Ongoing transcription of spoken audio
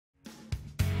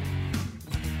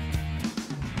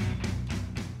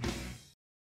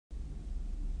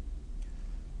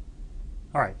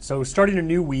All right, so starting a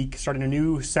new week, starting a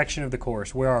new section of the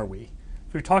course, where are we?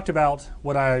 We've talked about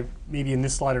what I maybe in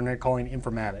this slide are calling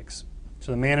informatics.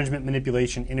 So the management,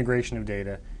 manipulation, integration of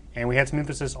data, and we had some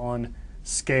emphasis on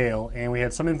scale, and we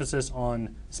had some emphasis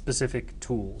on specific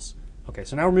tools. Okay,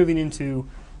 so now we're moving into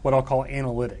what I'll call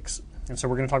analytics. And so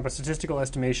we're going to talk about statistical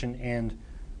estimation and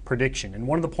prediction. And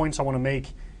one of the points I want to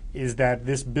make is that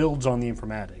this builds on the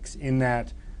informatics, in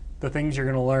that the things you're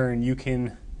going to learn you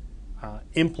can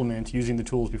implement using the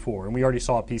tools before. And we already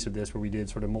saw a piece of this where we did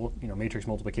sort of matrix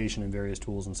multiplication and various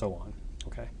tools and so on.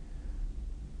 Okay.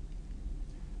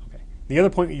 Okay. The other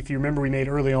point, if you remember, we made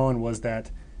early on was that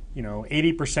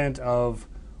 80% of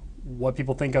what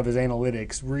people think of as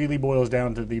analytics really boils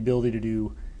down to the ability to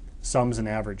do sums and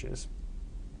averages.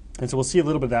 And so we'll see a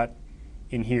little bit of that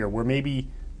in here, where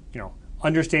maybe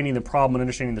understanding the problem and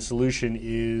understanding the solution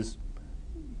is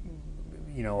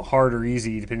hard or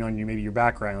easy depending on maybe your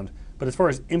background. But as far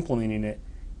as implementing it,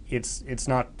 it's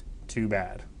not too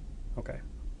bad. Okay.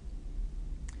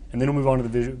 And then we'll move on to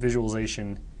the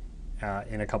visualization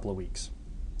in a couple of weeks.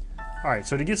 All right,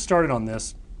 so to get started on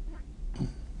this, I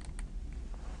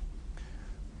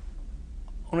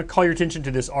want to call your attention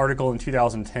to this article in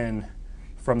 2010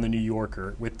 from the New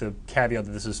Yorker, with the caveat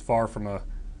that this is far from a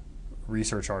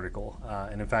research article.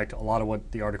 And in fact, a lot of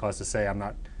what the article has to say, I'm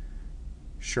not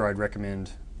sure I'd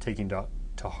recommend taking to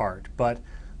heart. But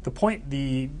the point,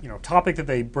 the topic that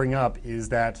they bring up is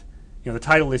that the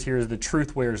title of this here is "The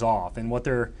Truth Wears Off," and what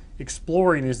they're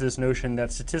exploring is this notion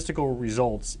that statistical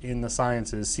results in the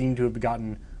sciences seem to have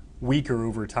gotten weaker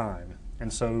over time.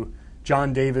 And so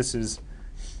John Davis is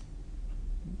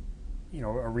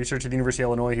a researcher at the University of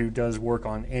Illinois who does work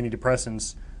on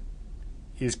antidepressants,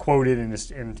 is quoted and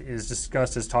is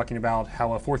discussed as talking about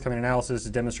how a forthcoming analysis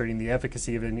is demonstrating the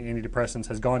efficacy of antidepressants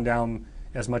has gone down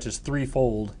as much as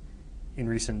threefold in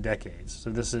recent decades. So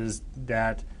this is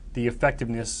that the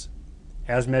effectiveness,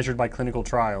 as measured by clinical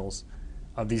trials,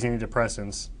 of these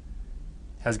antidepressants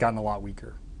has gotten a lot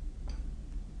weaker.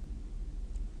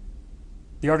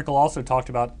 The article also talked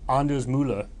about Anders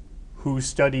Müller, who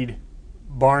studied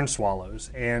barn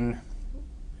swallows and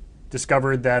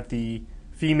discovered that the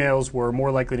females were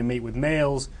more likely to mate with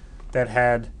males that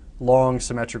had long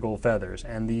symmetrical feathers.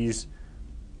 And this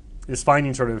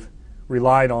finding sort of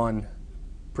relied on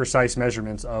precise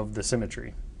measurements of the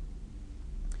symmetry.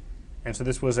 And so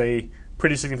this was a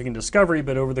pretty significant discovery,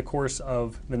 but over the course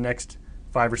of the next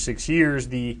 5 or 6 years,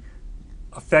 the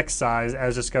effect size,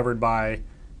 as discovered by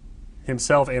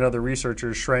himself and other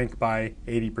researchers, shrank by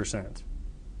 80%.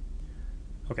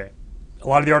 Okay, a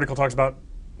lot of the article talks about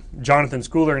Jonathan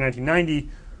Schooler in 1990,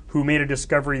 who made a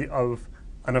discovery of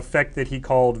an effect that he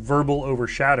called verbal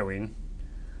overshadowing,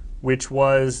 which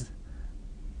was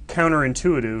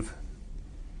counterintuitive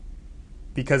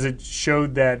because it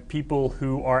showed that people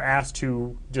who are asked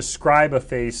to describe a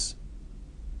face,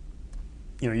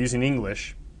 using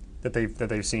English that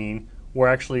they've seen, were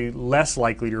actually less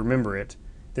likely to remember it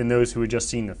than those who had just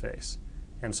seen the face.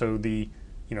 And so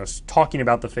talking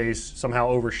about the face somehow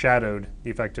overshadowed the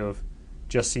effect of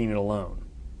just seeing it alone.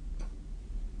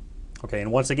 Okay, and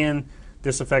once again,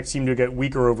 this effect seemed to get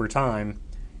weaker over time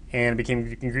and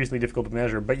became increasingly difficult to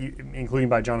measure, but including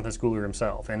by Jonathan Schooler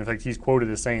himself. And in fact, he's quoted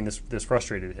as saying this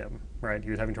frustrated him, right? He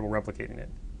was having trouble replicating it.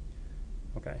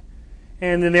 Okay,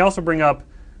 and then they also bring up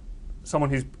someone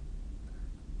who's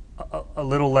a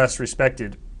little less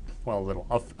respected,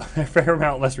 a fair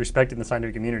amount less respected in the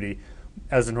scientific community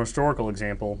as an historical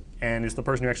example, and is the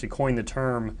person who actually coined the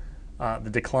term the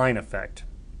decline effect,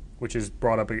 which is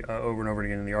brought up over and over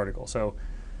again in the article. So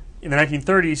in the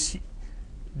 1930s,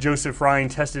 Joseph Ryan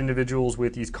tested individuals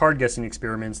with these card guessing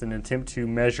experiments in an attempt to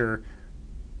measure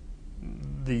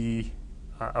the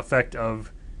effect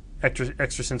of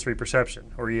extrasensory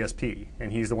perception, or ESP,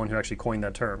 and he's the one who actually coined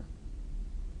that term.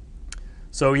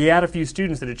 So he had a few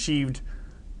students that achieved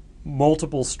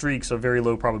multiple streaks of very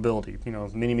low probability,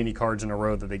 many cards in a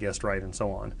row that they guessed right and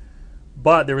so on.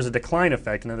 But there was a decline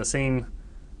effect, and the same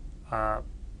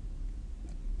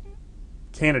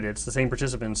candidates, the same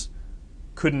participants,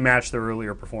 couldn't match their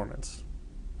earlier performance.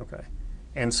 Okay,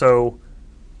 and so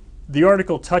the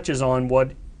article touches on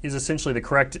what is essentially the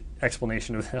correct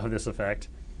explanation of this effect,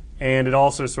 and it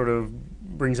also sort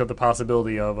of brings up the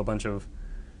possibility of a bunch of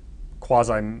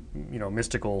quasi,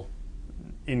 mystical,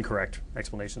 incorrect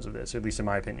explanations of this, at least in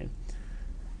my opinion.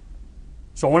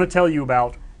 So I want to tell you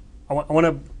about, I want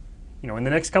to, in the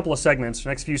next couple of segments,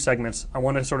 next few segments, I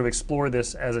want to sort of explore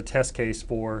this as a test case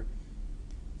for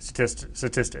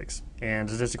statistics and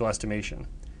statistical estimation.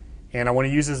 And I want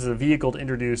to use this as a vehicle to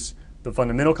introduce the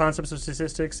fundamental concepts of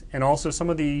statistics and also some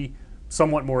of the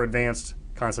somewhat more advanced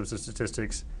concepts of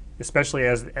statistics especially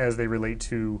as they relate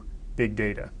to big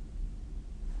data.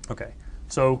 Okay,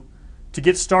 so to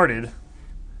get started,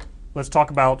 let's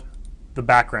talk about the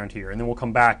background here, and then we'll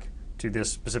come back to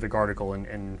this specific article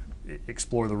and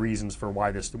explore the reasons for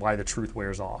why the truth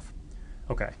wears off.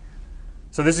 Okay,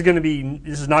 so this is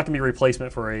not going to be a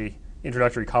replacement for a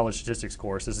introductory college statistics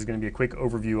course. This is going to be a quick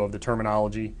overview of the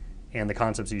terminology and the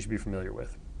concepts that you should be familiar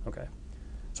with. Okay,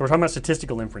 so we're talking about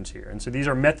statistical inference here, and so these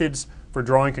are methods for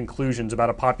drawing conclusions about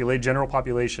a general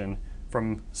population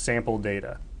from sample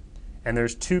data. And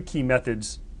there's two key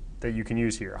methods that you can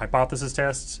use here: hypothesis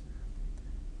tests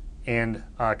and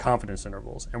confidence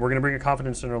intervals. And we're going to bring in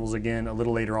confidence intervals again a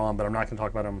little later on, but I'm not going to talk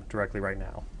about them directly right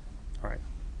now. All right.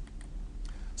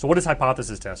 So what is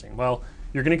hypothesis testing? Well,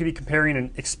 you're going to be comparing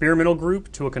an experimental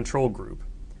group to a control group.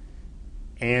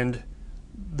 And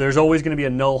there's always going to be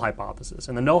a null hypothesis.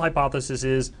 And the null hypothesis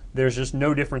is there's just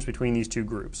no difference between these two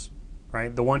groups,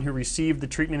 right? The one who received the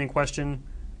treatment in question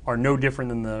are no different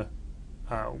than the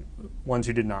ones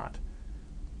who did not.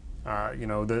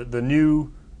 The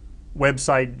new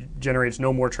website generates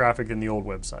no more traffic than the old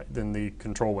website, than the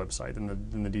control website,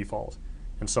 than the default,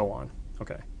 and so on.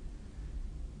 Okay.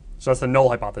 So that's the null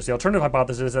hypothesis. The alternative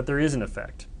hypothesis is that there is an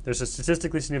effect. There's a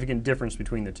statistically significant difference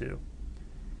between the two.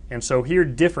 And so here,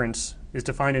 difference is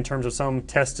defined in terms of some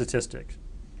test statistic.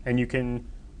 And you can,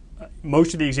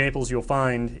 most of the examples you'll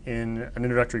find in an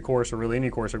introductory course, or really any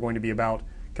course, are going to be about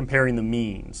comparing the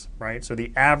means, right? So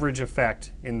the average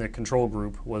effect in the control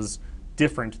group was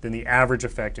different than the average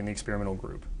effect in the experimental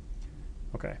group.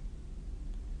 Okay.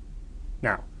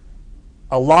 Now,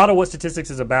 a lot of what statistics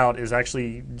is about is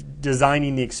actually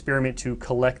designing the experiment to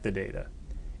collect the data.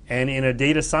 And in a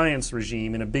data science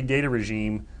regime, in a big data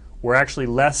regime, we're actually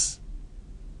less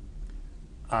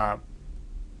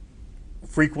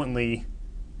frequently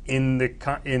in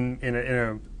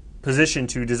a position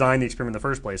to design the experiment in the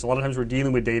first place. A lot of times we're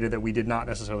dealing with data that we did not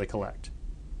necessarily collect.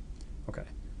 Okay.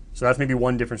 So that's maybe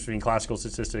one difference between classical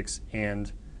statistics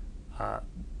and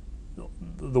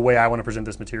the way I want to present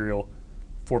this material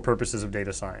for purposes of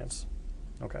data science.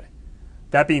 Okay.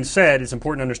 That being said, it's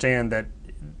important to understand that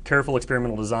careful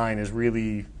experimental design is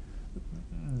really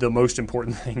the most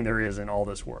important thing there is in all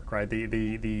this work, right?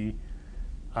 The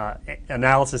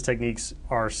analysis techniques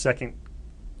are second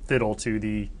fiddle to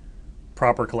the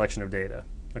proper collection of data.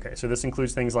 Okay, so this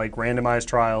includes things like randomized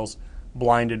trials,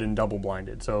 blinded and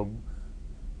double-blinded. So,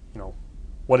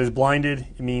 what is blinded?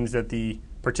 It means that the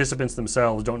participants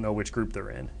themselves don't know which group they're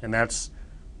in, and that's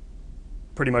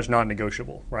pretty much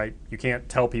non-negotiable, right? You can't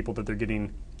tell people that they're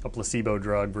getting a placebo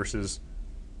drug versus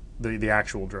the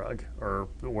actual drug, or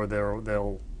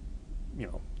they'll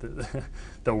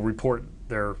they'll report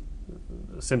their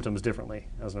symptoms differently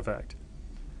as an effect.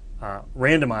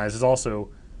 Randomized is also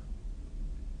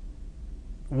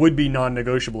would be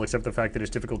non-negotiable, except the fact that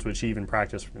it's difficult to achieve in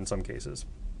practice in some cases.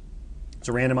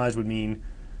 So randomized would mean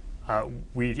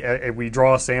we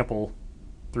draw a sample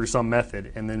through some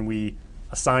method, and then we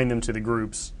assign them to the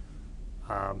groups,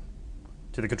 to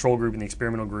the control group and the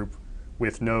experimental group,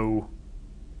 with no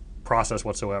process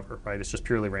whatsoever, right? It's just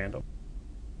purely random.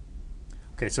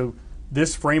 Okay, so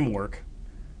this framework,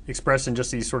 expressed in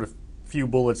just these sort of few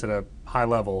bullets at a high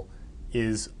level,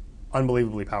 is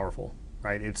unbelievably powerful,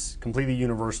 right? It's completely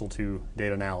universal to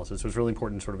data analysis, so it's really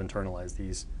important to sort of internalize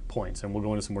these points, and we'll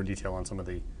go into some more detail on some of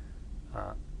the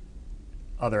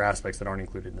other aspects that aren't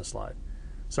included in this slide.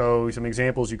 So some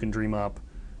examples you can dream up,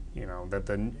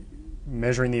 that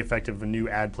measuring the effect of a new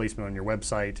ad placement on your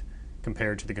website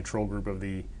compared to the control group of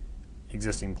the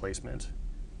existing placement,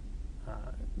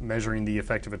 measuring the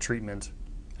effect of a treatment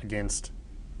against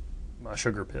a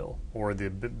sugar pill or the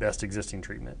best existing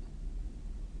treatment,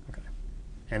 okay,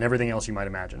 and everything else you might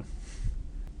imagine.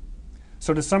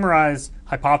 So to summarize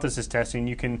hypothesis testing,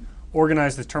 you can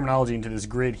organize this terminology into this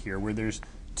grid here, where there's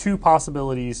two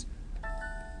possibilities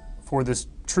for this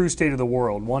true state of the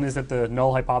world. One is that the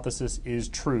null hypothesis is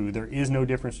true. There is no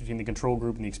difference between the control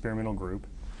group and the experimental group.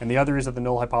 And the other is that the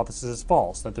null hypothesis is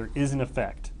false, that there is an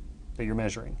effect that you're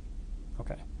measuring.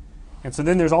 Okay. And so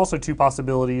then there's also two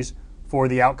possibilities for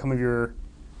the outcome of your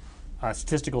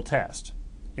statistical test.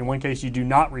 In one case, you do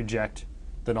not reject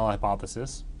the null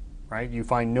hypothesis, right? You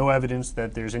find no evidence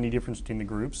that there's any difference between the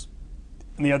groups.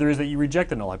 And the other is that you reject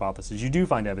the null hypothesis. You do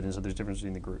find evidence that there's difference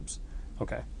between the groups.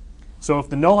 Okay. So if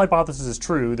the null hypothesis is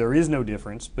true, there is no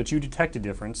difference, but you detect a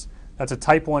difference, that's a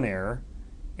type 1 error,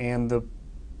 and the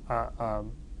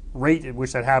rate at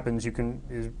which that happens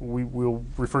we will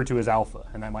refer to as alpha,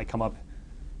 and that might come up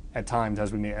at times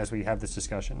as we have this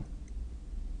discussion.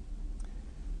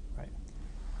 Right.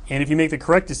 And if you make the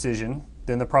correct decision,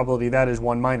 then the probability of that is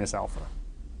 1 minus alpha.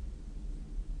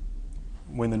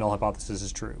 when the null hypothesis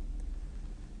is true.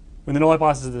 When the null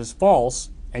hypothesis is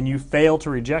false and you fail to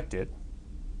reject it,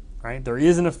 right? There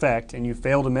is an effect and you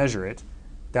fail to measure it.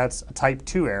 That's a type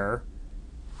 2 error,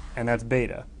 and that's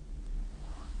beta.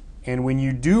 And when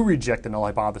you do reject the null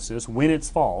hypothesis, when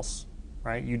it's false,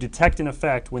 right? You detect an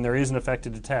effect when there is an effect to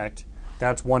detect.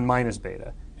 That's 1 minus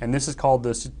beta. And this is called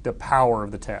the power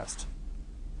of the test,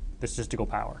 the statistical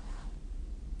power.